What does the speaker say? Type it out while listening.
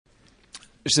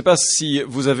Je ne sais pas si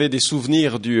vous avez des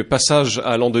souvenirs du passage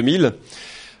à l'an 2000.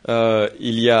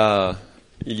 Il y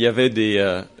avait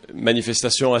des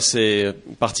manifestations assez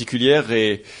particulières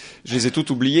et je les ai toutes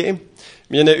oubliées.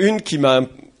 Mais il y en a une qui m'a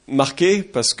marqué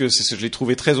parce que je l'ai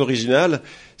trouvé très original.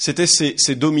 C'était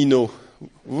ces dominos.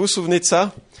 Vous vous souvenez de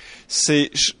ça?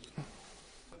 Ces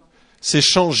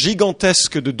champs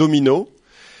gigantesques de dominos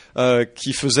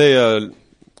qui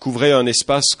couvrait un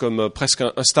espace comme presque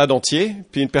un stade entier,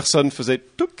 puis une personne faisait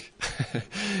touc,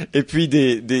 et puis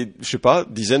je sais pas,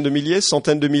 dizaines de milliers,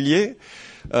 centaines de milliers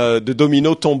de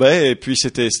dominos tombaient, et puis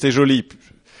c'était joli.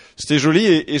 C'était joli,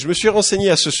 et je me suis renseigné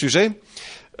à ce sujet.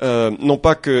 Non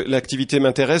pas que l'activité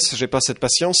m'intéresse, j'ai pas cette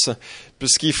patience,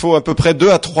 parce qu'il faut à peu près 2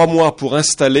 à 3 mois pour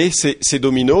installer ces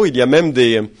dominos. Il y a même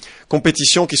des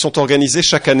compétitions qui sont organisées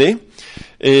chaque année,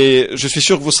 et je suis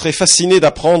sûr que vous serez fascinés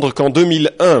d'apprendre qu'en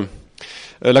 2001,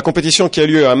 la compétition qui a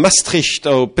lieu à Maastricht,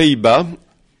 aux Pays-Bas,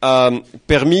 a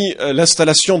permis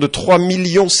l'installation de 3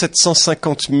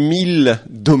 750 000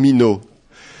 dominos.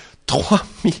 3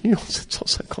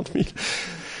 750 000.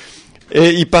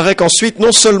 Et il paraît qu'ensuite,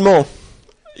 non seulement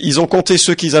ils ont compté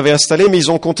ceux qu'ils avaient installés, mais ils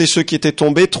ont compté ceux qui étaient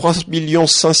tombés, 3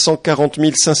 540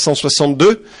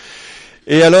 562.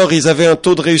 Et alors, ils avaient un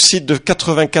taux de réussite de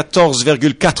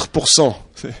 94,4%.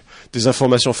 C'est des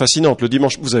informations fascinantes. Le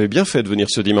dimanche, vous avez bien fait de venir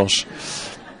ce dimanche.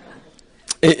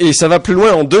 Et ça va plus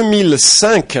loin. En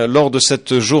 2005, lors de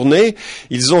cette journée,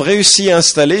 ils ont réussi à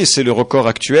installer, et c'est le record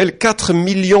actuel, 4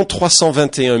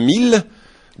 321 000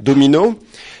 dominos.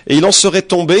 Et il en serait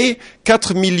tombé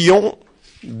 4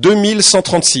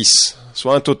 2136,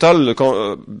 soit un total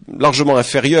largement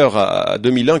inférieur à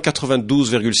 2001,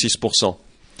 92,6%.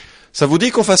 Ça vous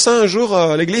dit qu'on fasse ça un jour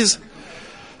à l'église?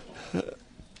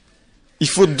 Il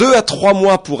faut 2 à 3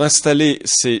 mois pour installer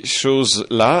ces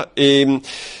choses-là, et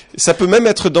ça peut même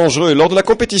être dangereux. Lors de la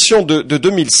compétition de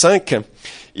 2005,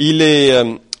 il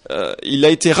a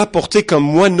été rapporté qu'un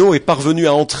moineau est parvenu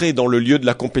à entrer dans le lieu de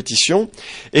la compétition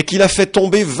et qu'il a fait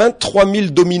tomber 23 000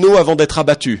 dominos avant d'être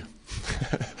abattu.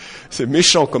 C'est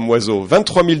méchant comme oiseau.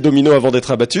 23 000 dominos avant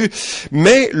d'être abattu.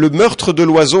 Mais le meurtre de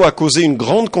l'oiseau a causé une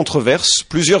grande controverse.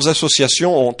 Plusieurs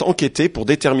associations ont enquêté pour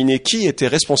déterminer qui était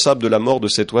responsable de la mort de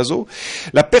cet oiseau.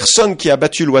 La personne qui a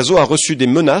abattu l'oiseau a reçu des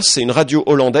menaces et une radio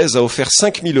hollandaise a offert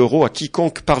 5 000 € à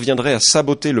quiconque parviendrait à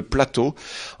saboter le plateau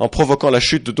en provoquant la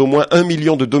chute d'au moins 1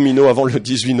 million de dominos avant le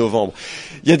 18 novembre.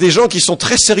 Il y a des gens qui sont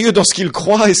très sérieux dans ce qu'ils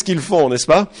croient et ce qu'ils font, n'est-ce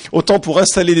pas? Autant pour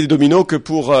installer des dominos que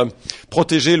pour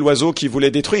protéger l'oiseau qui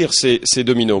voulait détruire ces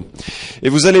dominos. Et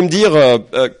vous allez me dire,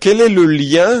 quel est le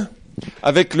lien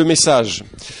avec le message?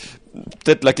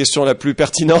 Peut-être la question la plus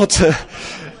pertinente.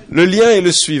 Le lien est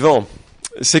le suivant.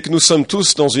 C'est que nous sommes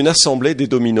tous dans une assemblée des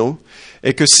dominos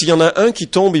et que s'il y en a un qui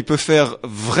tombe, il peut faire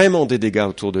vraiment des dégâts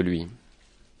autour de lui.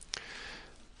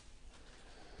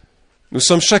 Nous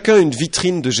sommes chacun une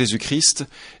vitrine de Jésus-Christ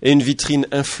et une vitrine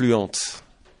influente.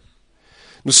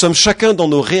 Nous sommes chacun dans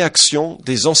nos réactions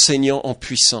des enseignants en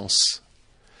puissance.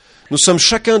 Nous sommes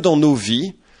chacun dans nos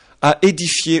vies à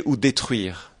édifier ou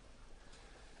détruire.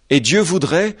 Et Dieu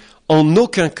voudrait en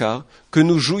aucun cas que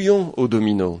nous jouions au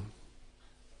domino.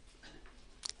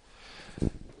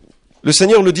 Le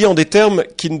Seigneur le dit en des termes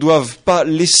qui ne doivent pas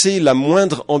laisser la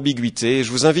moindre ambiguïté.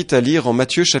 Je vous invite à lire en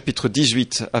Matthieu chapitre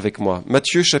 18 avec moi.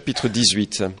 Matthieu chapitre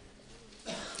 18.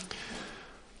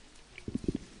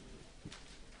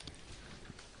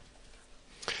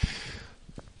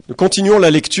 Nous continuons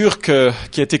la lecture qui a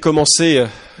été commencée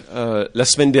la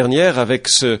semaine dernière avec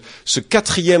ce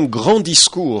 4e grand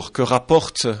discours que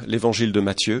rapporte l'évangile de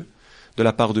Matthieu de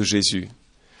la part de Jésus.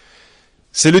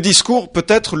 C'est le discours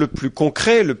peut-être le plus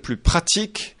concret, le plus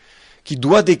pratique, qui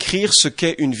doit décrire ce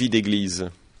qu'est une vie d'église.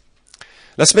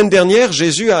 La semaine dernière,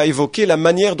 Jésus a évoqué la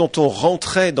manière dont on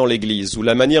rentrait dans l'église, ou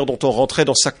la manière dont on rentrait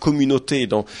dans sa communauté,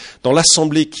 dans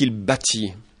l'assemblée qu'il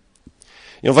bâtit.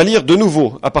 Et on va lire de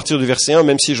nouveau à partir du verset 1,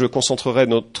 même si je concentrerai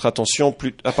notre attention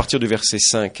plus à partir du verset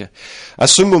 5. À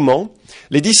ce moment,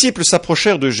 les disciples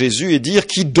s'approchèrent de Jésus et dirent «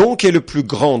 Qui donc est le plus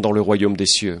grand dans le royaume des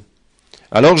cieux ?»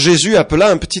 Alors Jésus appela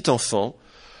un petit enfant,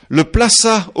 le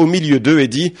plaça au milieu d'eux et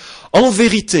dit « En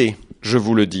vérité, je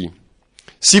vous le dis,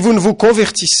 si vous ne vous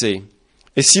convertissez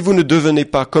et si vous ne devenez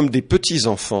pas comme des petits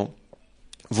enfants,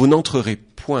 vous n'entrerez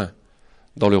point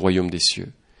dans le royaume des cieux.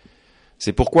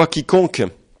 C'est pourquoi quiconque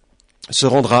se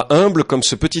rendra humble comme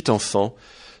ce petit enfant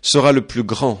sera le plus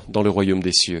grand dans le royaume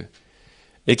des cieux.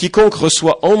 Et quiconque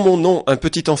reçoit en mon nom un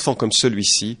petit enfant comme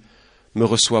celui-ci me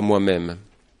reçoit moi-même.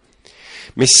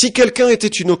 Mais si quelqu'un était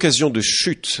une occasion de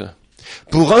chute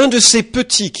pour un de ces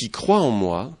petits qui croient en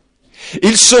moi,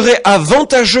 il serait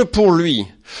avantageux pour lui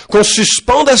qu'on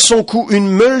suspende à son cou une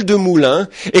meule de moulin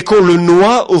et qu'on le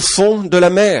noie au fond de la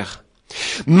mer.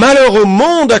 Malheur au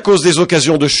monde à cause des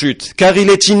occasions de chute, car il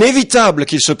est inévitable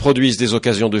qu'il se produise des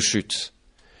occasions de chute.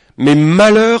 Mais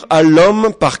malheur à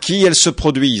l'homme par qui elles se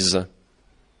produisent.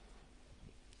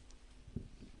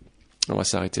 On va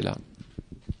s'arrêter là.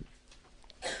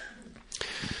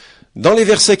 Dans les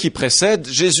versets qui précèdent,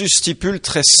 Jésus stipule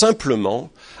très simplement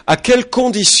à quelles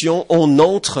conditions on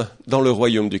entre dans le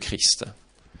royaume du Christ.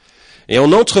 Et on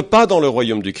n'entre pas dans le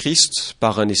royaume du Christ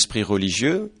par un esprit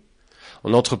religieux, on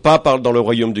n'entre pas dans le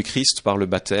royaume du Christ par le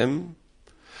baptême.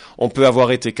 On peut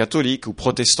avoir été catholique ou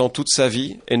protestant toute sa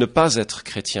vie et ne pas être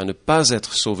chrétien, ne pas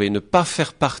être sauvé, ne pas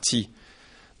faire partie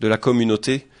de la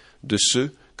communauté de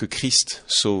ceux que Christ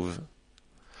sauve.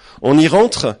 On y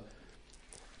rentre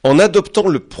en adoptant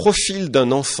le profil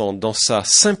d'un enfant dans sa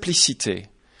simplicité,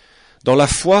 dans la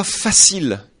foi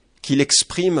facile qu'il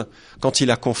exprime quand il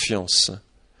a confiance.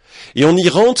 Et on y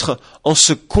rentre en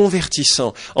se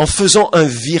convertissant, en faisant un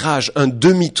virage, un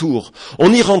demi-tour. On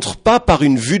n'y rentre pas par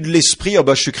une vue de l'esprit,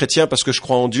 je suis chrétien parce que je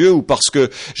crois en Dieu, ou parce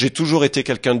que j'ai toujours été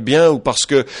quelqu'un de bien, ou parce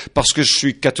que je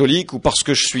suis catholique, ou parce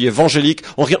que je suis évangélique.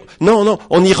 Non,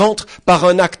 on y rentre par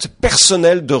un acte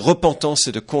personnel de repentance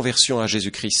et de conversion à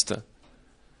Jésus-Christ.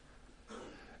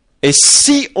 Et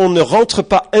si on ne rentre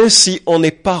pas ainsi, on n'est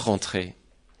pas rentré.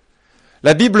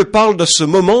 La Bible parle de ce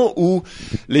moment où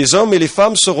les hommes et les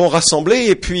femmes seront rassemblés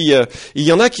et puis il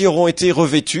y en a qui auront été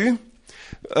revêtus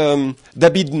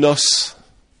d'habits de noces,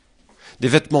 des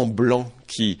vêtements blancs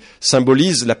qui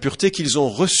symbolisent la pureté qu'ils ont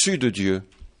reçue de Dieu.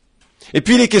 Et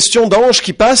puis les questions d'anges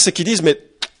qui passent et qui disent « Mais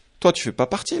toi, tu fais pas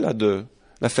partie là de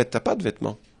la fête, t'as pas de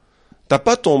vêtements, t'as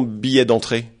pas ton billet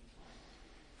d'entrée. »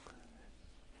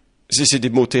 C'est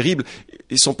des mots terribles,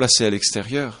 ils sont placés à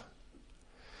l'extérieur.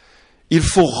 Il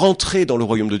faut rentrer dans le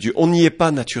royaume de Dieu. On n'y est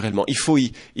pas naturellement, il faut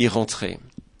y rentrer.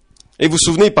 Et vous vous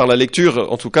souvenez, par la lecture,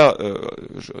 en tout cas,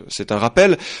 c'est un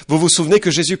rappel, vous vous souvenez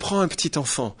que Jésus prend un petit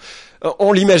enfant.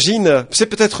 On l'imagine, c'est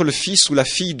peut-être le fils ou la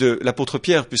fille de l'apôtre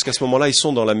Pierre, puisqu'à ce moment-là, ils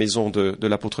sont dans la maison de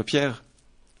l'apôtre Pierre.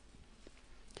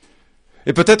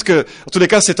 Et peut-être que, en tous les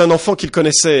cas, c'est un enfant qu'il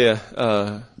connaissait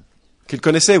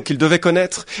ou qu'il devait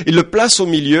connaître. Il le place au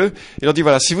milieu et leur dit,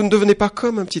 voilà, si vous ne devenez pas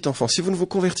comme un petit enfant, si vous ne vous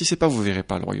convertissez pas, vous ne verrez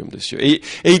pas le royaume des cieux. Et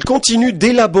il continue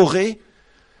d'élaborer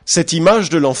cette image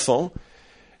de l'enfant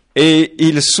et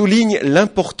il souligne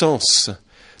l'importance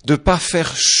de ne pas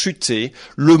faire chuter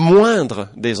le moindre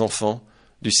des enfants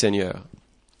du Seigneur.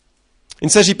 Il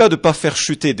ne s'agit pas de ne pas faire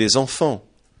chuter des enfants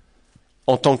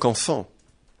en tant qu'enfants,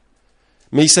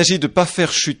 mais il s'agit de ne pas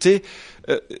faire chuter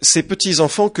ces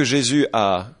petits-enfants que Jésus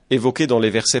a évoqués dans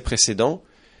les versets précédents,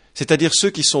 c'est-à-dire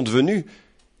ceux qui sont devenus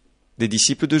des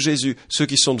disciples de Jésus, ceux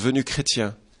qui sont devenus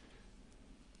chrétiens.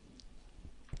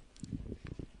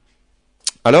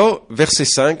 Alors, verset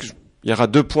 5, il y aura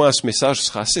 2 points à ce message, ce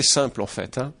sera assez simple en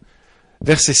fait.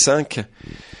 Verset 5,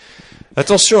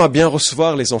 attention à bien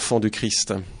recevoir les enfants du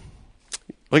Christ.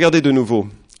 Regardez de nouveau.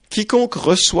 Quiconque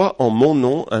reçoit en mon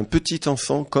nom un petit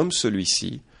enfant comme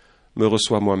celui-ci, me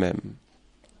reçoit moi-même.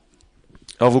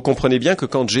 Alors vous comprenez bien que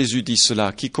quand Jésus dit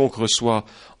cela, quiconque reçoit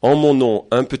en mon nom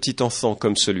un petit enfant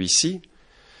comme celui-ci,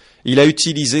 il a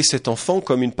utilisé cet enfant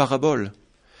comme une parabole.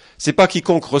 C'est pas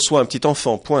quiconque reçoit un petit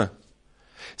enfant, point.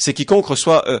 C'est quiconque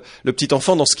reçoit le petit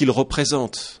enfant dans ce qu'il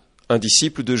représente, un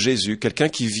disciple de Jésus, quelqu'un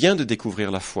qui vient de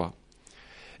découvrir la foi.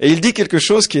 Et il dit quelque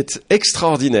chose qui est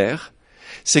extraordinaire,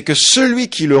 c'est que celui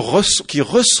qui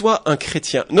reçoit un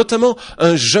chrétien, notamment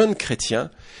un jeune chrétien,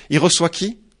 il reçoit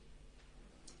qui ?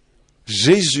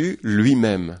 Jésus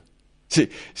lui-même.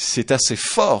 C'est assez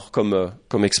fort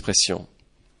comme expression.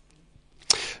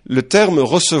 Le terme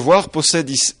recevoir possède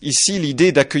ici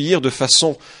l'idée d'accueillir de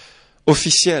façon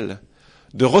officielle,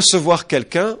 de recevoir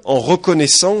quelqu'un en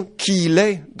reconnaissant qui il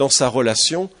est dans sa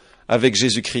relation avec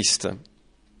Jésus-Christ.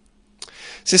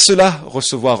 C'est cela,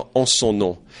 recevoir en son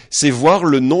nom. C'est voir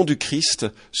le nom du Christ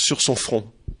sur son front.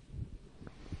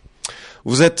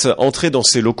 Vous êtes entré dans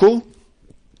ces locaux,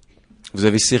 vous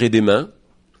avez serré des mains,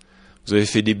 vous avez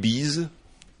fait des bises,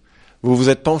 vous vous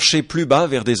êtes penché plus bas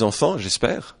vers des enfants,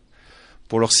 j'espère,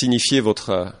 pour leur signifier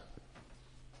votre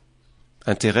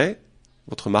intérêt,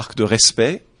 votre marque de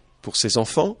respect pour ces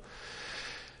enfants.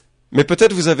 Mais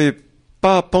peut-être vous n'avez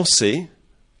pas pensé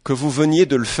que vous veniez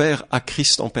de le faire à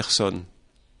Christ en personne.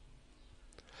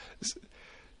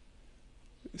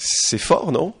 C'est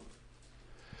fort, non ?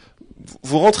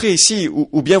 Vous rentrez ici,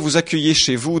 ou bien vous accueillez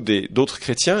chez vous d'autres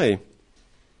chrétiens, et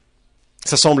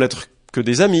ça semble être que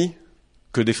des amis,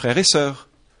 que des frères et sœurs.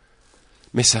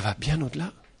 Mais ça va bien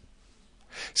au-delà.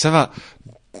 Ça va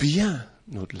bien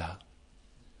au-delà.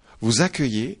 Vous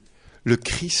accueillez le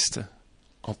Christ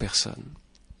en personne.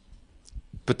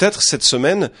 Peut-être cette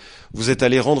semaine, vous êtes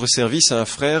allé rendre service à un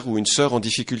frère ou une sœur en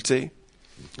difficulté.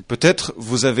 Peut-être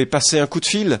vous avez passé un coup de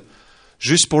fil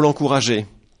juste pour l'encourager.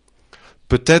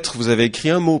 Peut-être vous avez écrit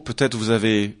un mot, peut-être vous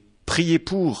avez prié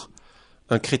pour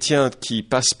un chrétien qui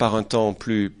passe par un temps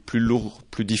plus lourd,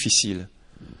 plus difficile.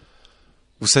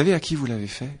 Vous savez à qui vous l'avez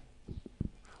fait ?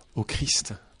 Au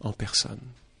Christ en personne.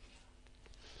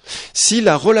 Si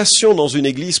la relation dans une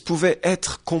église pouvait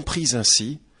être comprise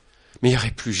ainsi, mais il n'y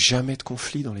aurait plus jamais de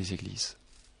conflit dans les églises.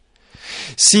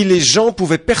 Si les gens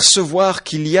pouvaient percevoir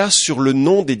qu'il y a sur le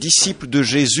nom des disciples de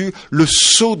Jésus le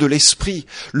sceau de l'Esprit,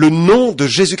 le nom de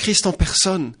Jésus-Christ en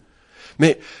personne,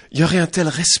 mais il y aurait un tel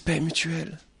respect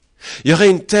mutuel, il y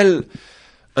aurait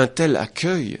un tel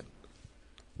accueil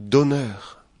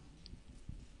d'honneur.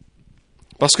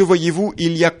 Parce que voyez-vous,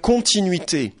 il y a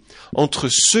continuité entre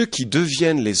ceux qui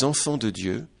deviennent les enfants de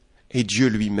Dieu et Dieu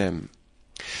lui-même.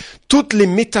 Toutes les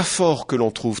métaphores que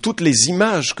l'on trouve, toutes les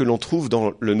images que l'on trouve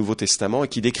dans le Nouveau Testament et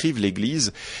qui décrivent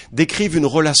l'Église, décrivent une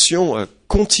relation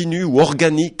continue ou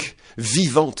organique,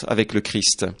 vivante avec le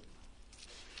Christ.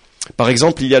 Par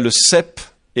exemple, il y a le cep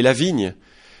et la vigne.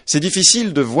 C'est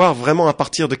difficile de voir vraiment à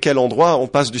partir de quel endroit on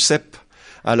passe du cep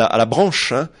à la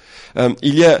branche.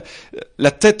 Il y a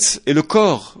la tête et le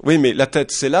corps. Oui, mais la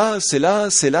tête, c'est là.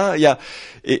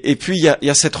 Et puis, il y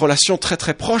a cette relation très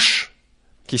très proche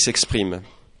qui s'exprime.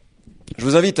 Je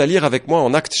vous invite à lire avec moi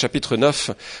en Actes chapitre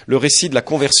 9 le récit de la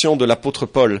conversion de l'apôtre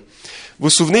Paul. Vous vous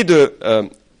souvenez de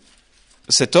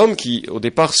cet homme qui au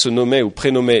départ se nommait ou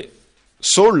prénommait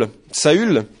Saül,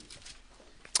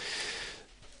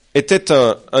 était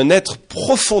un être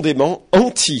profondément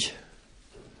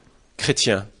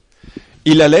anti-chrétien.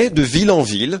 Il allait de ville en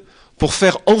ville pour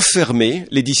faire enfermer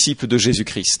les disciples de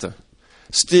Jésus-Christ.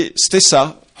 C'était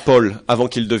ça, Paul, avant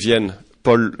qu'il devienne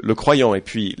Paul le croyant et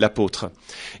puis l'apôtre.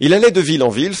 Il allait de ville en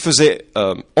ville, faisait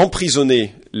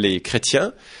emprisonner les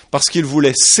chrétiens parce qu'il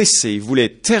voulait cesser, il voulait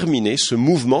terminer ce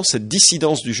mouvement, cette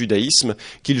dissidence du judaïsme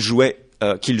qu'il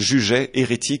jugeait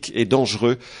hérétique et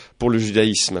dangereux pour le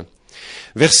judaïsme.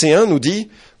 Verset 1 nous dit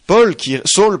Saul, qui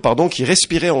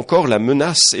respirait encore la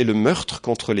menace et le meurtre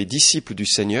contre les disciples du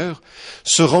Seigneur,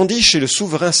 se rendit chez le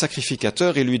souverain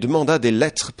sacrificateur et lui demanda des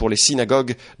lettres pour les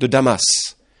synagogues de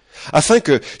Damas, afin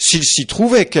que, s'il s'y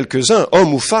trouvait quelques-uns,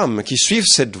 hommes ou femmes, qui suivent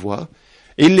cette voie,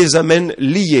 il les amène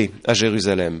liés à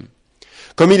Jérusalem.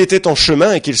 Comme il était en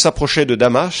chemin et qu'il s'approchait de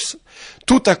Damas,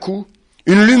 tout à coup,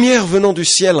 une lumière venant du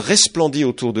ciel resplendit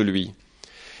autour de lui.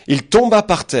 Il tomba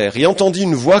par terre et entendit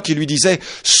une voix qui lui disait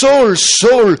 « Saul,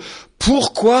 Saul,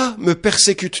 pourquoi me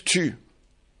persécutes-tu »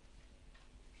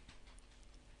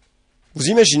 Vous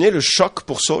imaginez le choc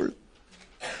pour Saul ?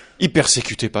 Il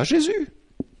persécutait pas Jésus.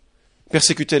 Il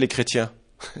persécutait les chrétiens.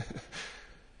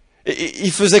 Et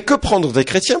il faisait que prendre des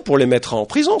chrétiens pour les mettre en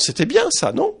prison. C'était bien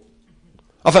ça, non ?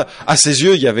 Enfin, à ses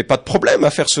yeux, il n'y avait pas de problème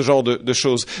à faire ce genre de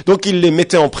choses. Donc il les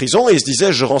mettait en prison et il se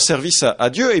disait, je rends service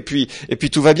à Dieu et puis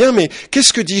tout va bien. Mais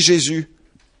qu'est-ce que dit Jésus ?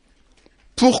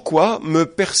 Pourquoi me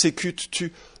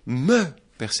persécutes-tu ? Me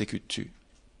persécutes-tu ?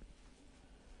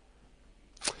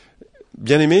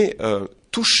 Bien-aimé,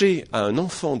 toucher à un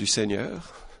enfant du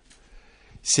Seigneur,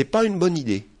 c'est pas une bonne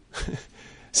idée.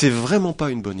 C'est vraiment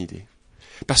pas une bonne idée.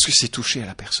 Parce que c'est toucher à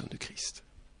la personne de Christ.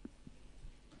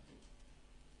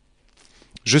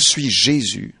 Je suis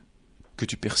Jésus que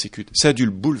tu persécutes. Ça a dû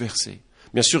le bouleverser.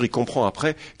 Bien sûr, il comprend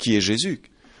après qui est Jésus.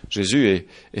 Jésus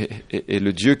est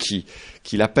le Dieu qui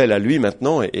l'appelle à lui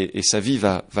maintenant et sa vie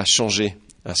va changer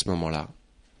à ce moment-là.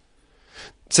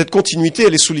 Cette continuité,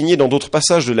 elle est soulignée dans d'autres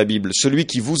passages de la Bible. Celui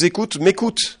qui vous écoute,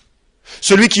 m'écoute.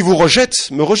 Celui qui vous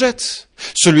rejette, me rejette.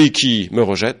 Celui qui me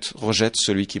rejette, rejette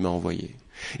celui qui m'a envoyé.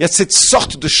 Il y a cette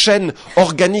sorte de chaîne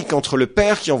organique entre le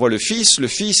Père qui envoie le Fils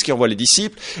qui envoie les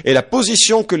disciples, et la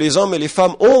position que les hommes et les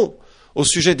femmes ont au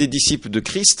sujet des disciples de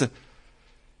Christ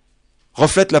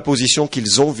reflète la position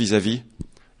qu'ils ont vis-à-vis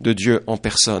de Dieu en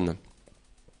personne.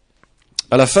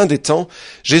 À la fin des temps,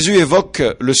 Jésus évoque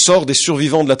le sort des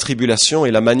survivants de la tribulation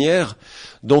et la manière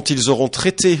dont ils auront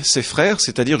traité ses frères,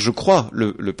 c'est-à-dire, je crois,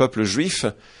 le peuple juif,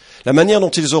 la manière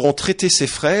dont ils auront traité ses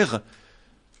frères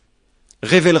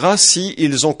révélera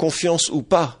s'ils ont confiance ou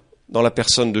pas dans la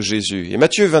personne de Jésus. Et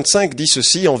Matthieu 25 dit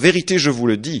ceci, « En vérité, je vous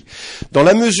le dis, dans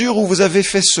la mesure où vous avez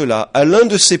fait cela à l'un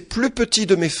de ces plus petits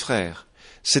de mes frères,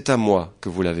 c'est à moi que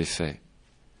vous l'avez fait. »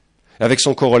 Avec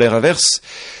son corollaire inverse,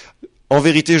 « En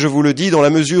vérité, je vous le dis, dans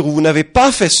la mesure où vous n'avez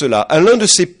pas fait cela à l'un de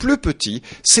ces plus petits,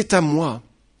 c'est à moi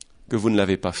que vous ne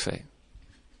l'avez pas fait. »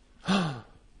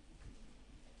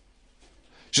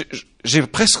 J'ai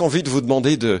presque envie de vous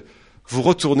demander de vous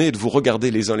retourner et de vous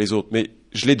regarder les uns les autres. Mais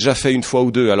je l'ai déjà fait une fois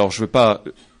ou deux, alors je ne veux pas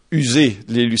user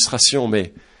de l'illustration,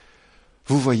 mais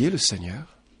Vous voyez le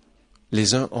Seigneur,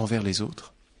 les uns envers les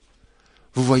autres?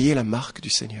 Vous voyez la marque du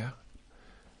Seigneur?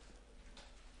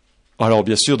 Alors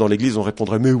bien sûr, dans l'Église, on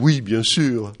répondrait « Mais oui, bien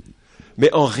sûr !»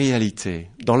 Mais en réalité,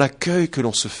 dans l'accueil que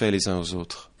l'on se fait les uns aux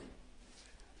autres.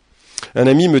 Un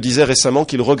ami me disait récemment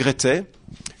qu'il regrettait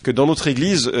que dans notre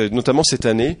Église, notamment cette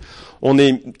année, on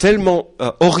ait tellement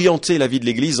orienté la vie de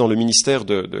l'Église dans le ministère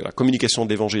de la communication de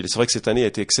l'Évangile. Et c'est vrai que cette année a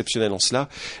été exceptionnelle en cela,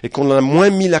 et qu'on a moins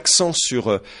mis l'accent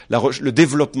sur le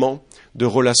développement de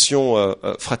relations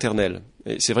fraternelles.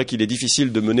 Et c'est vrai qu'il est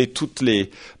difficile de mener toutes les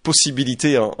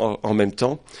possibilités en même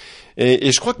temps.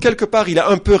 Et je crois que quelque part, il a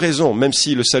un peu raison, même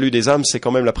si le salut des âmes, c'est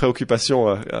quand même la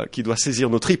préoccupation qui doit saisir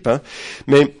nos tripes.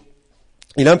 Mais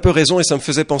il a un peu raison, et ça me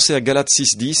faisait penser à Galates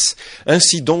 6:10.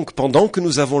 Ainsi donc, pendant que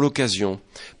nous avons l'occasion,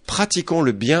 pratiquons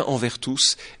le bien envers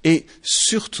tous, et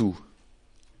surtout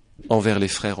envers les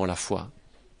frères en la foi.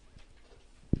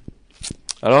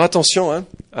 Alors attention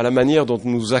à la manière dont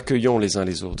nous accueillons les uns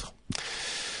les autres.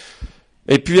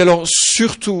 Et puis alors,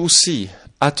 surtout aussi,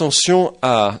 attention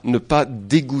à ne pas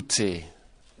dégoûter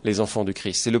les enfants du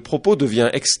Christ. Et le propos devient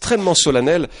extrêmement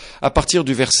solennel à partir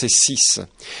du verset 6.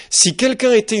 Si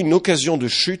quelqu'un était une occasion de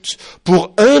chute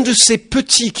pour un de ces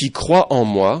petits qui croient en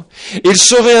moi, il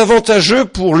serait avantageux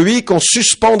pour lui qu'on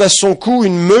suspende à son cou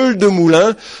une meule de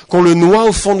moulin, qu'on le noie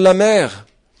au fond de la mer.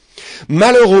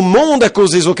 Malheur au monde à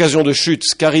cause des occasions de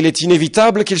chute, car il est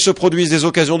inévitable qu'il se produise des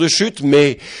occasions de chute,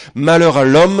 mais malheur à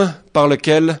l'homme par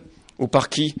lequel ou par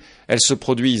qui elles se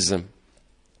produisent.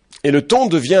 Et le ton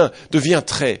devient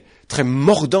très, très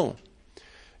mordant.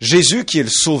 Jésus, qui est le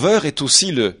sauveur, est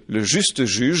aussi le juste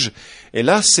juge. Et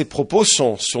là, ses propos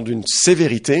sont d'une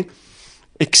sévérité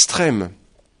extrême.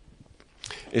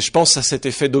 Et je pense à cet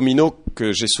effet domino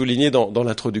que j'ai souligné dans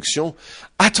l'introduction.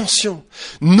 Attention,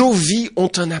 nos vies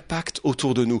ont un impact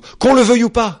autour de nous, qu'on le veuille ou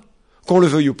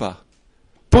pas,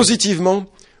 positivement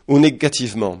ou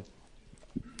négativement.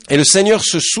 Et le Seigneur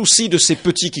se soucie de ces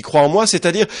petits qui croient en moi,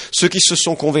 c'est-à-dire ceux qui se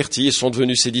sont convertis et sont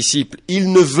devenus ses disciples.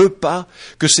 Il ne veut pas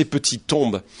que ces petits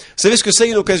tombent. Vous savez ce que c'est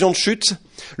une occasion de chute?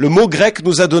 Le mot grec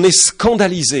nous a donné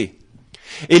scandaliser.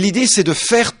 Et l'idée, c'est de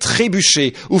faire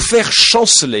trébucher ou faire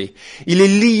chanceler. Il est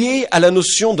lié à la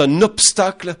notion d'un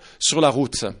obstacle sur la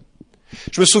route.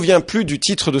 Je me souviens plus du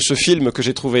titre de ce film que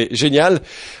j'ai trouvé génial,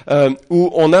 où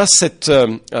on a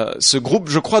ce groupe,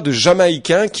 je crois, de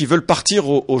Jamaïcains qui veulent partir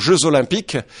aux Jeux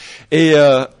Olympiques. Et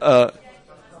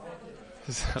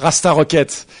Rasta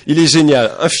Rocket, il est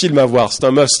génial, un film à voir, c'est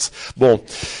un must. Bon,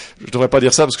 je devrais pas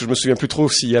dire ça parce que je me souviens plus trop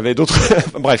s'il y avait d'autres.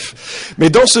 Bref. Mais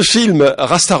dans ce film,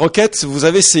 Rasta Rocket, vous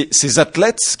avez ces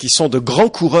athlètes qui sont de grands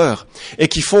coureurs et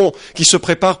qui se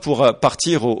préparent pour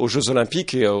partir aux Jeux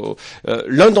Olympiques. Et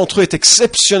l'un d'entre eux est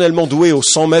exceptionnellement doué aux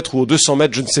 100 mètres ou aux 200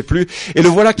 mètres, je ne sais plus. Et le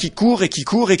voilà qui court.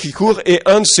 Et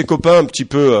un de ses copains, un petit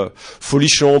peu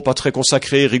folichon, pas très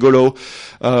consacré, rigolo,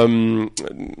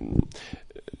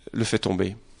 le fait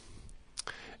tomber.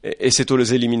 Et c'est aux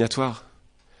éliminatoires.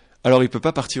 Alors il ne peut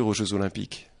pas partir aux Jeux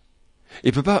Olympiques. Il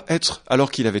ne peut pas être,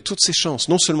 alors qu'il avait toutes ses chances,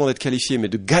 non seulement d'être qualifié, mais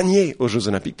de gagner aux Jeux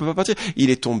Olympiques, il ne peut pas partir.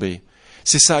 Il est tombé.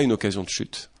 C'est ça une occasion de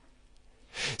chute.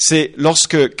 C'est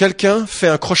lorsque quelqu'un fait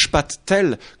un croche-patte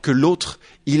tel que l'autre,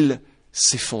 il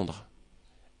s'effondre.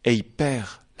 Et il perd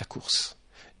la course.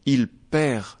 Il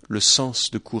perd le sens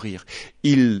de courir.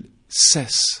 Il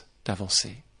cesse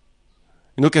d'avancer.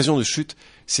 Une occasion de chute,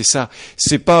 c'est ça.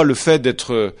 C'est pas le fait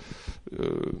d'être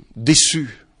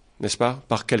déçu, n'est-ce pas,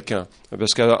 par quelqu'un.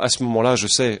 Parce qu'à ce moment-là, je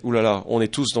sais, oulala, on est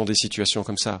tous dans des situations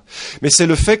comme ça. Mais c'est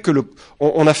le fait que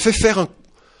on a fait faire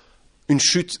une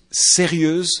chute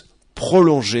sérieuse,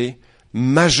 prolongée,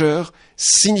 majeure,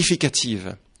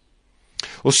 significative.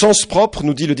 Au sens propre,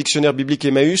 nous dit le dictionnaire biblique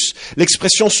Emmaüs,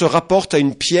 l'expression se rapporte à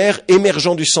une pierre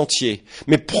émergeant du sentier,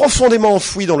 mais profondément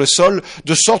enfouie dans le sol,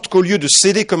 de sorte qu'au lieu de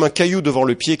céder comme un caillou devant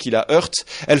le pied qui la heurte,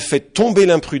 elle fait tomber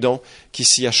l'imprudent qui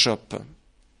s'y achoppe.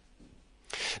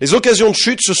 Les occasions de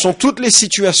chute, ce sont toutes les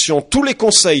situations, tous les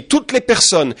conseils, toutes les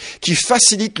personnes qui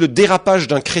facilitent le dérapage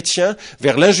d'un chrétien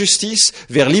vers l'injustice,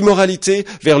 vers l'immoralité,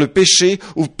 vers le péché,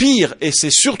 ou pire, et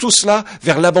c'est surtout cela,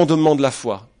 vers l'abandonnement de la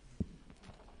foi.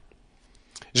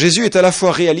 Jésus est à la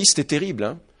fois réaliste et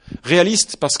terrible.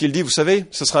 Réaliste parce qu'il dit, vous savez,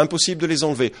 ce sera impossible de les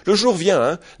enlever. Le jour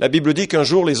vient, la Bible dit qu'un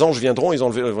jour les anges viendront, ils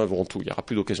enlèveront tout, il n'y aura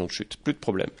plus d'occasion de chute, plus de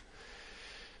problème.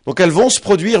 Donc elles vont se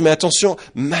produire, mais attention,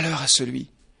 malheur à celui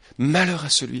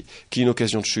qui a une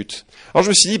occasion de chute. Alors je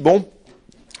me suis dit,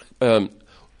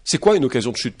 c'est quoi une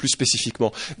occasion de chute plus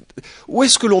spécifiquement? Où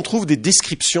est-ce que l'on trouve des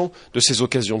descriptions de ces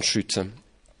occasions de chute?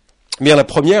 Bien, la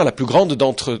première, la plus grande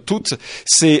d'entre toutes,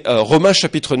 c'est Romains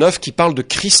chapitre 9 qui parle de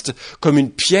Christ comme une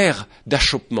pierre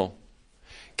d'achoppement.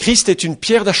 Christ est une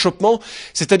pierre d'achoppement,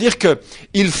 c'est-à-dire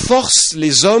qu'il force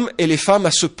les hommes et les femmes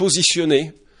à se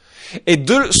positionner. Et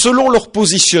selon leur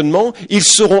positionnement, ils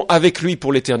seront avec lui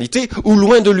pour l'éternité ou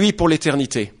loin de lui pour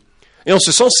l'éternité. Et en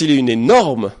ce sens, il est une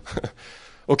énorme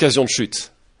occasion de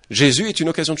chute. Jésus est une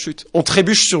occasion de chute. On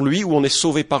trébuche sur lui ou on est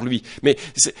sauvé par lui. Mais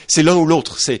c'est l'un ou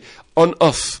l'autre. C'est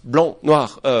on-off, blanc,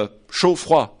 noir, chaud,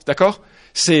 froid. D'accord ?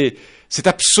 C'est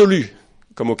absolu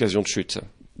comme occasion de chute.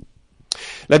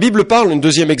 La Bible parle, un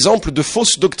deuxième exemple, de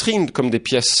fausses doctrines comme des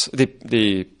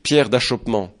pierres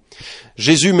d'achoppement.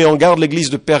 Jésus met en garde l'église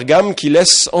de Pergame qui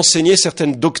laisse enseigner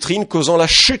certaines doctrines causant la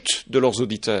chute de leurs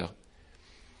auditeurs.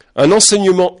 Un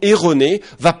enseignement erroné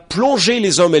va plonger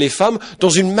les hommes et les femmes dans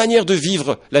une manière de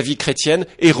vivre la vie chrétienne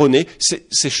erronée.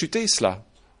 C'est chuter cela.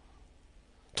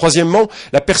 Troisièmement,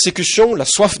 la persécution, la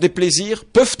soif des plaisirs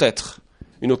peuvent être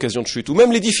une occasion de chute, ou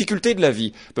même les difficultés de la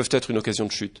vie peuvent être une occasion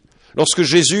de chute. Lorsque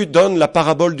Jésus donne la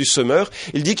parabole du semeur,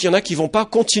 il dit qu'il y en a qui vont pas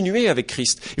continuer avec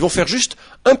Christ. Ils vont faire juste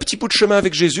un petit bout de chemin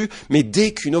avec Jésus, mais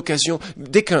dès qu'une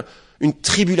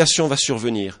tribulation va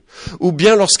survenir, ou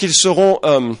bien lorsqu'ils seront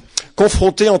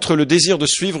confrontés entre le désir de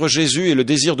suivre Jésus et le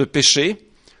désir de pécher,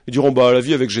 ils diront, la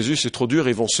vie avec Jésus c'est trop dur,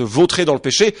 et ils vont se vautrer dans le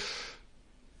péché.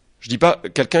 Je dis pas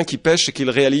quelqu'un qui pêche et qui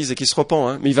le réalise et qui se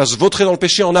repent, mais il va se vautrer dans le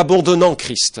péché en abandonnant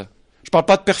Christ. Je parle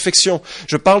pas de perfection,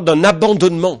 je parle d'un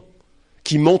abandonnement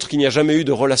qui montre qu'il n'y a jamais eu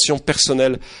de relation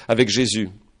personnelle avec Jésus.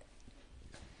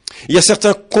 Il y a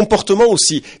certains comportements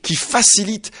aussi qui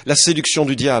facilitent la séduction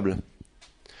du diable.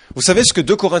 Vous savez ce que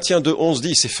 2 Corinthiens 2,11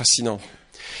 dit, c'est fascinant.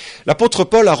 L'apôtre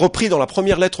Paul a repris dans la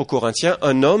première lettre aux Corinthiens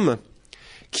un homme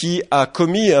qui a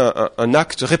commis un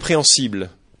acte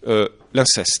répréhensible,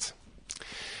 l'inceste.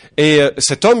 Et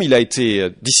cet homme, il a été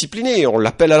discipliné, on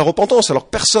l'appelle à la repentance, alors que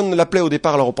personne ne l'appelait au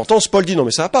départ à la repentance. Paul dit non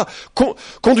mais ça va pas,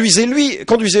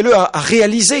 conduisez-le à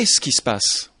réaliser ce qui se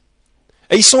passe.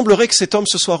 Et il semblerait que cet homme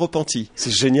se soit repenti.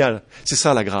 C'est génial, c'est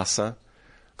ça la grâce,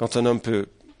 quand un homme peut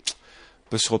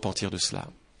se repentir de cela.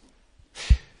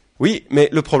 Oui, mais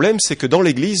le problème c'est que dans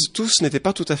l'Église, tous n'étaient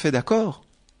pas tout à fait d'accord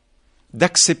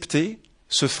d'accepter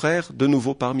ce frère de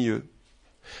nouveau parmi eux.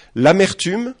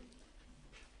 L'amertume,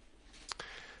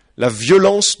 la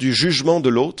violence du jugement de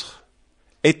l'autre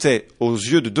était, aux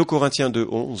yeux de 2 Corinthiens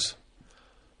 2,11,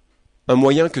 un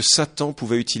moyen que Satan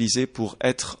pouvait utiliser pour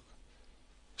être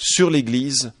sur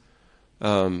l'Église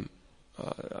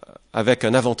avec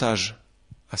un avantage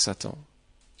à Satan.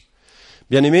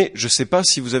 Bien-aimés, je ne sais pas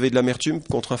si vous avez de l'amertume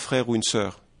contre un frère ou une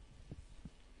sœur,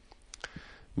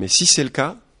 mais si c'est le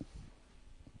cas,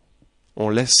 on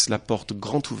laisse la porte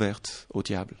grande ouverte au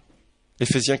diable.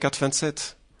 Éphésiens 4,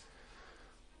 27.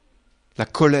 La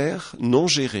colère non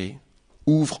gérée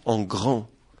ouvre en grand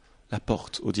la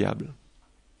porte au diable.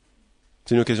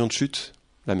 C'est une occasion de chute,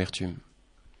 l'amertume.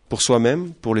 Pour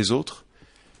soi-même, pour les autres.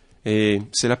 Et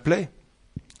c'est la plaie.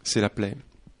 C'est la plaie.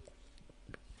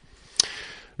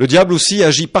 Le diable aussi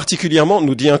agit particulièrement,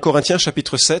 nous dit 1 Corinthiens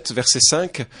chapitre 7, verset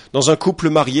 5, dans un couple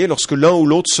marié, lorsque l'un ou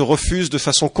l'autre se refuse de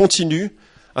façon continue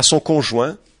à son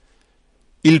conjoint,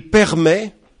 il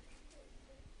permet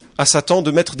à Satan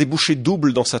de mettre des bouchées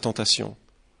doubles dans sa tentation.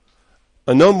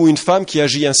 Un homme ou une femme qui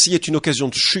agit ainsi est une occasion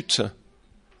de chute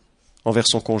envers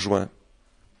son conjoint.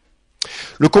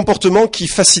 Le comportement qui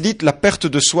facilite la perte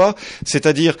de soi,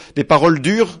 c'est-à-dire des paroles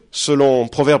dures, selon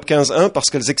Proverbe 15.1, parce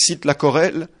qu'elles excitent la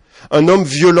querelle, un homme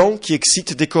violent qui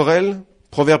excite des querelles,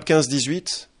 Proverbe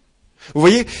 15.18. Vous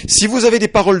voyez, si vous avez des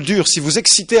paroles dures, si vous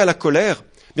excitez à la colère,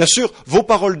 bien sûr, vos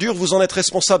paroles dures, vous en êtes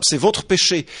responsable, c'est votre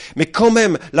péché. Mais quand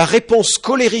même, la réponse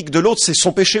colérique de l'autre, c'est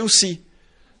son péché aussi.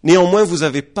 Néanmoins, vous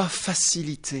n'avez pas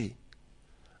facilité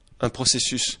un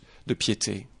processus de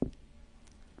piété.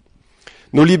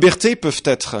 Nos libertés peuvent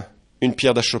être une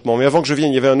pierre d'achoppement. Mais avant que je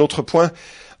vienne, il y avait un autre point.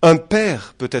 Un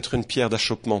père peut être une pierre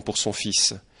d'achoppement pour son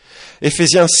fils.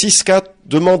 Éphésiens 6.4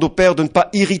 demande au père de ne pas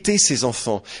irriter ses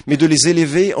enfants, mais de les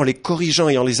élever en les corrigeant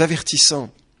et en les avertissant.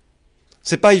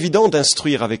 C'est pas évident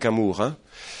d'instruire avec amour,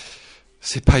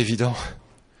 C'est pas évident.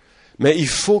 Mais il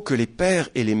faut que les pères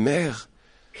et les mères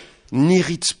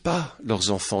n'irritent pas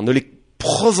leurs enfants, ne les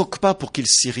provoquent pas pour qu'ils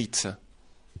s'irritent.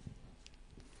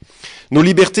 Nos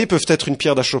libertés peuvent être une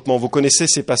pierre d'achoppement. Vous connaissez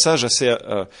ces passages assez...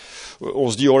 on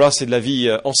se dit, oh là, c'est de la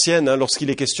vie ancienne, lorsqu'il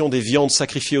est question des viandes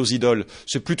sacrifiées aux idoles.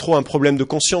 C'est plus trop un problème de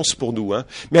conscience pour nous.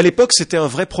 Mais à l'époque, c'était un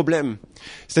vrai problème.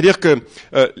 C'est-à-dire que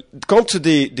quand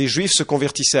des Juifs se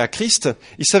convertissaient à Christ,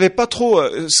 ils savaient pas trop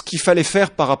ce qu'il fallait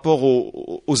faire par rapport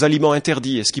aux aliments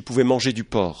interdits. Est-ce qu'ils pouvaient manger du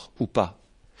porc ou pas?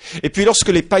 Et puis lorsque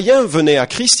les païens venaient à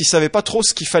Christ, ils ne savaient pas trop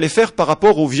ce qu'il fallait faire par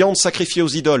rapport aux viandes sacrifiées aux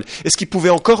idoles. Est-ce qu'ils pouvaient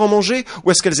encore en manger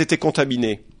ou est-ce qu'elles étaient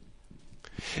contaminées?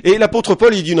 Et l'apôtre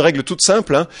Paul, il dit une règle toute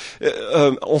simple,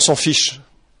 on s'en fiche.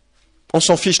 On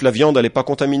s'en fiche, la viande, elle n'est pas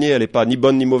contaminée, elle n'est pas ni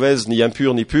bonne ni mauvaise, ni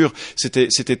impure ni pure.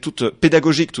 C'était tout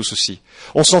pédagogique tout ceci.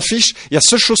 On s'en fiche, il y a la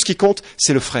seule chose qui compte,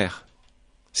 c'est le frère.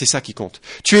 C'est ça qui compte.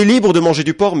 Tu es libre de manger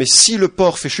du porc, mais si le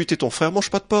porc fait chuter ton frère, mange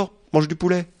pas de porc, mange du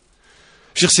poulet.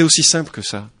 Je veux dire, c'est aussi simple que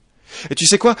ça. Et tu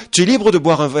sais quoi? Tu es libre de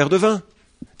boire un verre de vin.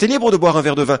 Tu es libre de boire un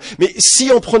verre de vin. Mais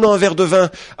si en prenant un verre de vin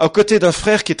à côté d'un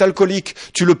frère qui est alcoolique,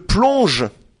 tu le plonges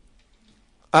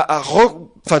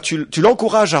tu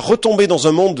l'encourages à retomber dans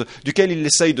un monde duquel il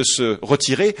essaye de se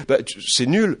retirer, c'est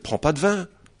nul, prends pas de vin,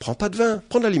 prends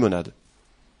de la limonade.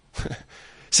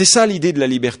 C'est ça l'idée de la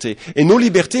liberté. Et nos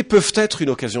libertés peuvent être une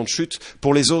occasion de chute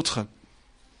pour les autres.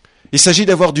 Il s'agit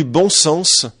d'avoir du bon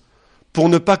sens pour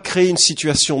ne pas créer une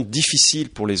situation difficile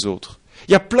pour les autres.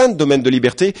 Il y a plein de domaines de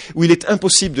liberté où il est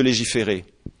impossible de légiférer.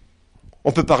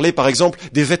 On peut parler par exemple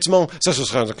des vêtements. Ça, ce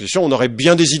serait une question, on aurait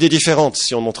bien des idées différentes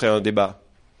si on montrait un débat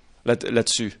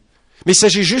là-dessus. Mais il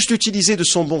s'agit juste d'utiliser de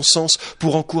son bon sens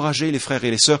pour encourager les frères et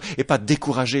les sœurs et pas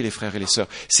décourager les frères et les sœurs.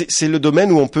 C'est le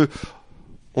domaine où on peut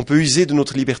user de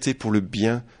notre liberté pour le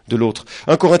bien de l'autre.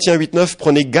 1 Corinthiens 8,9,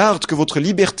 prenez garde que votre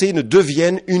liberté ne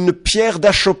devienne une pierre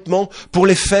d'achoppement pour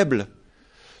les faibles.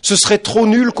 Ce serait trop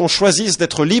nul qu'on choisisse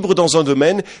d'être libre dans un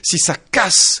domaine si ça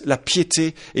casse la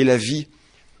piété et la vie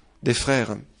des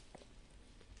frères.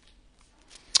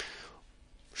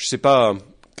 Je ne sais pas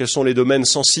quels sont les domaines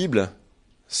sensibles.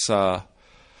 Ça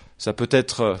peut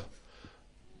être...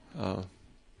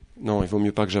 non, il vaut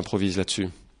mieux pas que j'improvise là-dessus.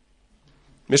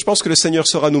 Mais je pense que le Seigneur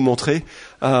saura nous montrer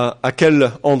à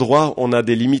quel endroit on a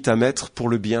des limites à mettre pour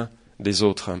le bien des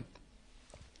autres.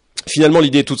 Finalement,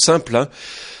 l'idée est toute simple.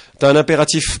 Tu as un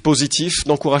impératif positif,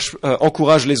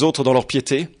 encourage les autres dans leur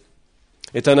piété.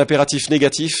 Et tu as un impératif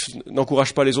négatif,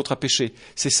 n'encourage pas les autres à pécher.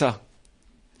 C'est ça.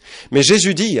 Mais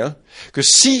Jésus dit que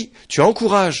si tu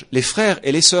encourages les frères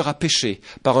et les sœurs à pécher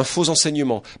par un faux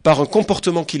enseignement, par un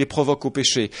comportement qui les provoque au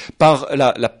péché, par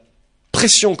la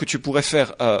pression que tu pourrais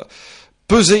faire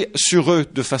peser sur eux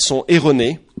de façon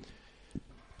erronée,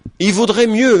 il vaudrait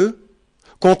mieux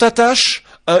qu'on t'attache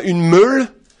à une meule,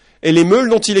 et les meules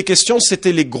dont il est question,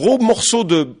 c'était les gros morceaux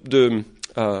de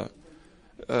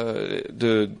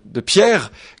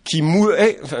pierre qui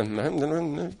moulaient,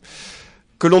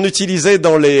 que l'on utilisait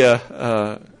dans les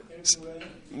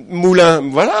moulins,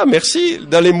 voilà, merci,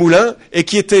 dans les moulins, et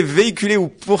qui étaient véhiculés ou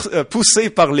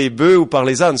poussés par les bœufs ou par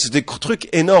les ânes. C'est des trucs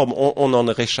énormes, on n'en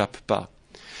réchappe pas.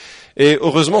 Et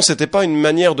heureusement, c'était pas une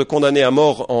manière de condamner à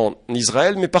mort en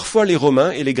Israël, mais parfois les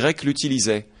Romains et les Grecs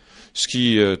l'utilisaient, ce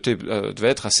qui devait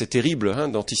être assez terrible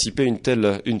d'anticiper une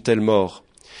telle mort.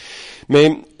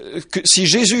 Mais si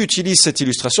Jésus utilise cette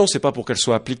illustration, c'est pas pour qu'elle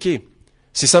soit appliquée,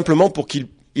 c'est simplement pour qu'il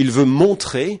veut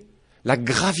montrer la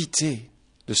gravité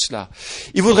de cela.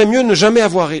 Il vaudrait mieux ne jamais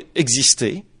avoir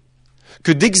existé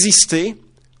que d'exister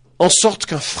en sorte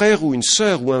qu'un frère ou une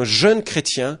sœur ou un jeune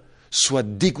chrétien soit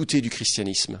dégoûté du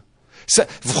christianisme. Ça,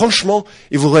 franchement,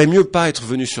 il vaudrait mieux pas être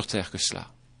venu sur terre que cela.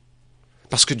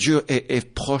 Parce que Dieu est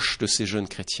proche de ces jeunes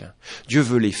chrétiens. Dieu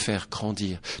veut les faire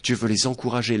grandir. Dieu veut les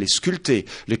encourager, les sculpter,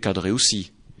 les cadrer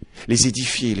aussi, les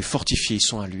édifier, les fortifier. Ils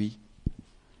sont à lui.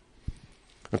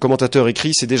 Un commentateur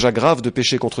écrit, c'est déjà grave de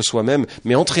pécher contre soi-même,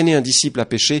 mais entraîner un disciple à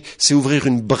pécher, c'est ouvrir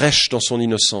une brèche dans son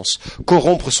innocence,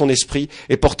 corrompre son esprit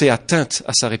et porter atteinte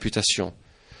à sa réputation.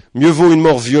 Mieux vaut une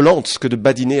mort violente que de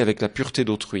badiner avec la pureté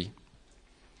d'autrui.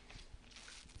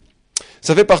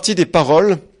 Ça fait partie des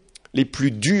paroles les plus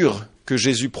dures que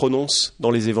Jésus prononce dans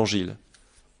les évangiles.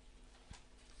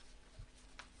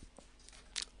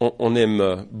 On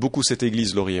aime beaucoup cette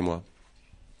église, Laurie et moi.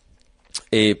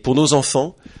 Et pour nos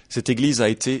enfants, cette église a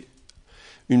été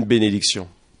une bénédiction.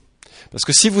 Parce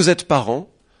que si vous êtes parents,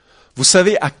 vous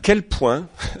savez à quel point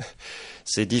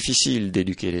c'est difficile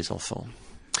d'éduquer les enfants.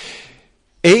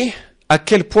 Et à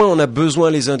quel point on a besoin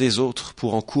les uns des autres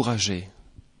pour encourager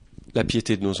la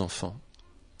piété de nos enfants.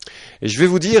 Et je vais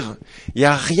vous dire, il n'y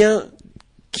a rien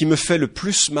qui me fait le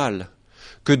plus mal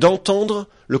que d'entendre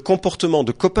le comportement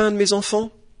de copains de mes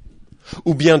enfants,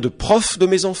 ou bien de profs de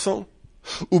mes enfants,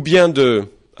 ou bien de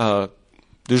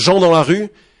gens dans la rue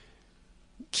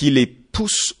qui les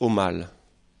poussent au mal.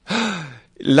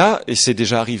 Là, et c'est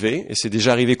déjà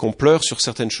arrivé qu'on pleure sur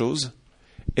certaines choses,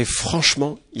 et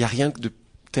franchement, il n'y a rien de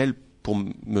tel pour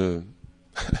me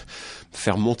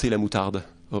faire monter la moutarde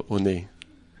au nez.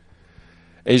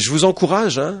 Et je vous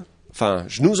encourage,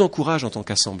 je nous encourage en tant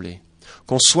qu'assemblée,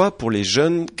 qu'on soit pour les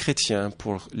jeunes chrétiens,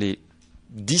 pour les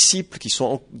disciples qui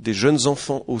sont des jeunes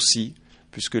enfants aussi,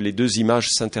 puisque les deux images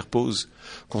s'interposent,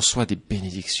 qu'on soit des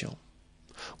bénédictions,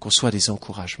 qu'on soit des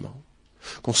encouragements,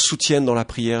 qu'on soutienne dans la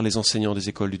prière les enseignants des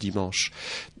écoles du dimanche,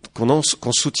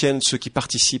 qu'on soutienne ceux qui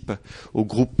participent au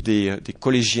groupe des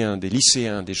collégiens, des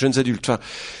lycéens, des jeunes adultes, enfin,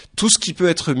 tout ce qui peut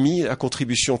être mis à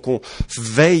contribution, qu'on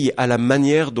veille à la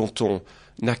manière dont on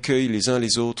accueille les uns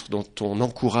les autres, dont on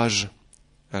encourage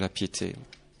à la piété.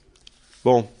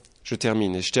 Bon, je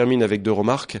termine avec 2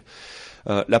 remarques.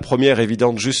 La première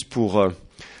évidente juste pour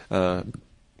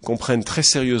qu'on prenne très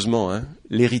sérieusement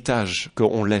l'héritage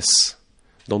qu'on laisse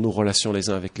dans nos relations les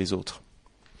uns avec les autres.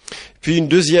 Puis une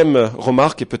deuxième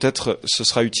remarque, et peut-être ce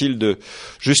sera utile de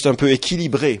juste un peu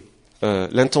équilibrer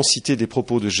l'intensité des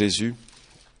propos de Jésus.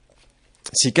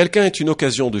 Si quelqu'un est une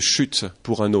occasion de chute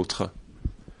pour un autre,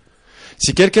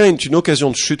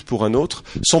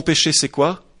 son péché c'est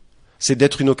quoi ? C'est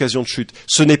d'être une occasion de chute.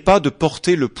 Ce n'est pas de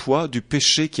porter le poids du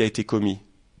péché qui a été commis.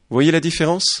 Vous voyez la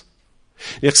différence ?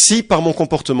 Et si par mon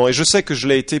comportement, et je sais que je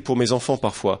l'ai été pour mes enfants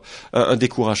parfois, un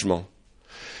découragement,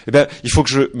 eh bien, il faut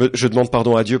que je demande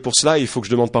pardon à Dieu pour cela, il faut que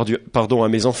je demande pardon à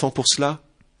mes enfants pour cela.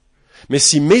 Mais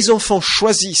si mes enfants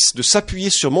choisissent de s'appuyer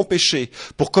sur mon péché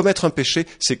pour commettre un péché,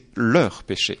 c'est leur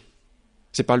péché.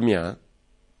 C'est pas le mien.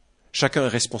 Chacun est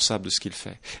responsable de ce qu'il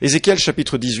fait. Ézéchiel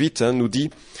chapitre 18 nous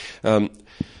dit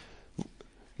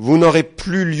vous n'aurez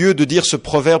plus lieu de dire ce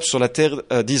proverbe sur la terre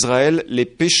d'Israël, les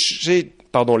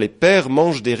pères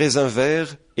mangent des raisins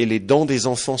verts et les dents des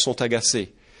enfants sont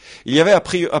agacées. Il y avait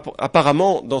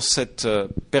apparemment dans cette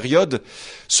période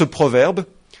ce proverbe,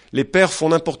 les pères font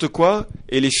n'importe quoi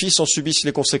et les fils en subissent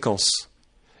les conséquences.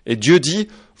 Et Dieu dit,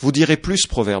 vous direz plus ce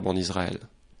proverbe en Israël.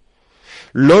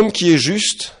 L'homme qui est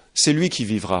juste, c'est lui qui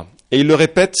vivra. Et il le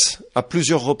répète à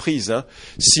plusieurs reprises.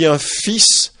 Si un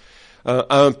fils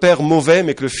a un père mauvais,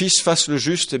 mais que le fils fasse le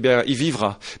juste, eh bien, il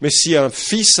vivra. Mais si un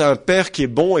fils a un père qui est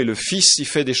bon et le fils y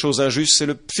fait des choses injustes, c'est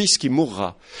le fils qui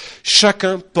mourra.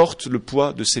 Chacun porte le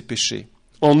poids de ses péchés.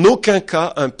 En aucun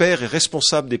cas, un père est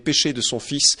responsable des péchés de son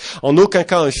fils. En aucun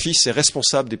cas, un fils est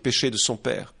responsable des péchés de son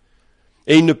père.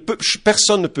 Et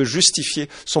personne ne peut justifier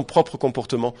son propre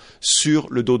comportement sur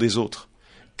le dos des autres.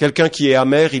 Quelqu'un qui est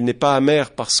amer, il n'est pas amer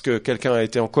parce que quelqu'un a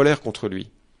été en colère contre lui.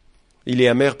 Il est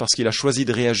amer parce qu'il a choisi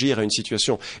de réagir à une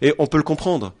situation. Et on peut le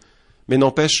comprendre. Mais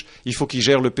n'empêche, il faut qu'il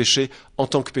gère le péché en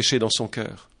tant que péché dans son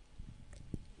cœur.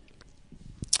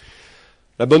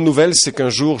 La bonne nouvelle, c'est qu'un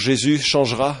jour, Jésus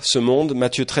changera ce monde.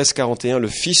 Matthieu 13, 41, le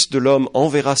Fils de l'homme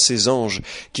enverra ses anges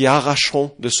qui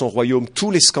arracheront de son royaume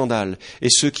tous les scandales et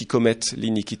ceux qui commettent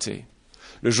l'iniquité.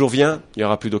 Le jour vient, il n'y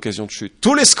aura plus d'occasion de chute.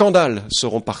 Tous les scandales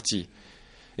seront partis.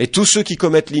 Et tous ceux qui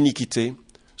commettent l'iniquité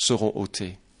seront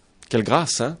ôtés. Quelle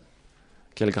grâce, hein ?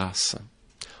 Quelle grâce.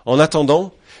 En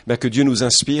attendant, que Dieu nous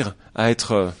inspire à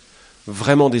être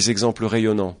vraiment des exemples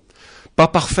rayonnants. Pas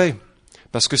parfaits,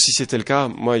 parce que si c'était le cas,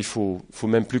 moi, il faut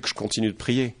même plus que je continue de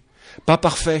prier. Pas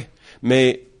parfaits,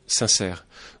 mais sincères.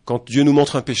 Quand Dieu nous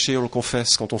montre un péché, on le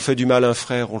confesse. Quand on fait du mal à un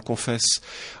frère, on le confesse.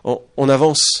 On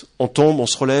avance, on tombe, on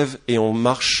se relève et on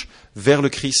marche vers le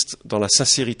Christ dans la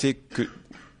sincérité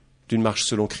d'une marche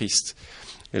selon Christ.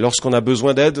 Et lorsqu'on a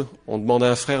besoin d'aide, on demande à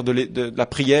un frère de la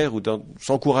prière ou de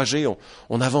s'encourager,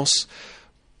 on avance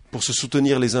pour se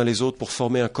soutenir les uns les autres, pour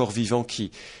former un corps vivant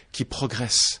qui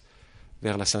progresse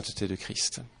vers la sainteté de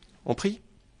Christ. On prie ?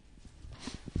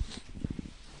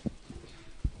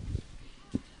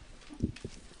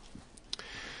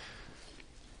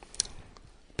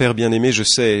 Père bien-aimé, je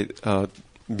sais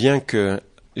bien que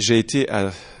j'ai été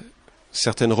à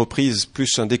certaines reprises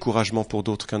plus un découragement pour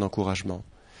d'autres qu'un encouragement.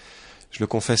 Je le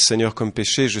confesse, Seigneur, comme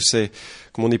péché. Je sais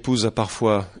que mon épouse a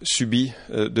parfois subi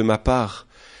de ma part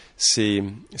ces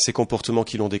comportements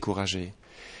qui l'ont découragé.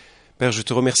 Père, je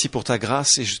te remercie pour ta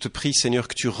grâce et je te prie, Seigneur,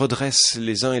 que tu redresses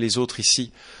les uns et les autres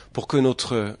ici pour que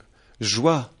notre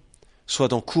joie soit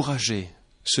d'encourager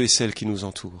ceux et celles qui nous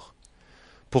entourent,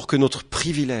 pour que notre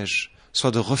privilège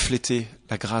soit de refléter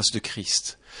la grâce de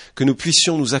Christ, que nous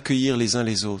puissions nous accueillir les uns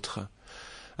les autres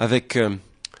avec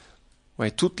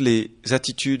toutes les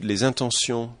attitudes, les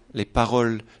intentions, les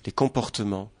paroles, les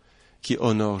comportements qui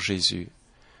honorent Jésus.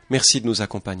 Merci de nous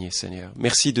accompagner, Seigneur.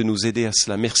 Merci de nous aider à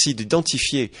cela. Merci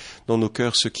d'identifier dans nos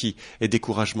cœurs ce qui est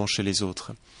découragement chez les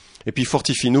autres. Et puis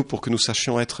fortifie-nous pour que nous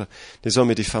sachions être des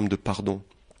hommes et des femmes de pardon.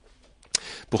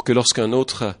 Pour que lorsqu'un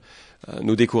autre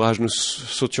nous décourage, nous ne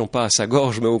sautions pas à sa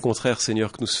gorge, mais au contraire,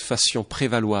 Seigneur, que nous fassions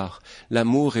prévaloir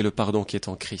l'amour et le pardon qui est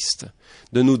en Christ.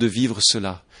 Donne-nous de vivre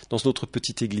cela dans notre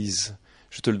petite Église.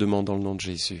 Je te le demande dans le nom de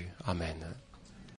Jésus. Amen.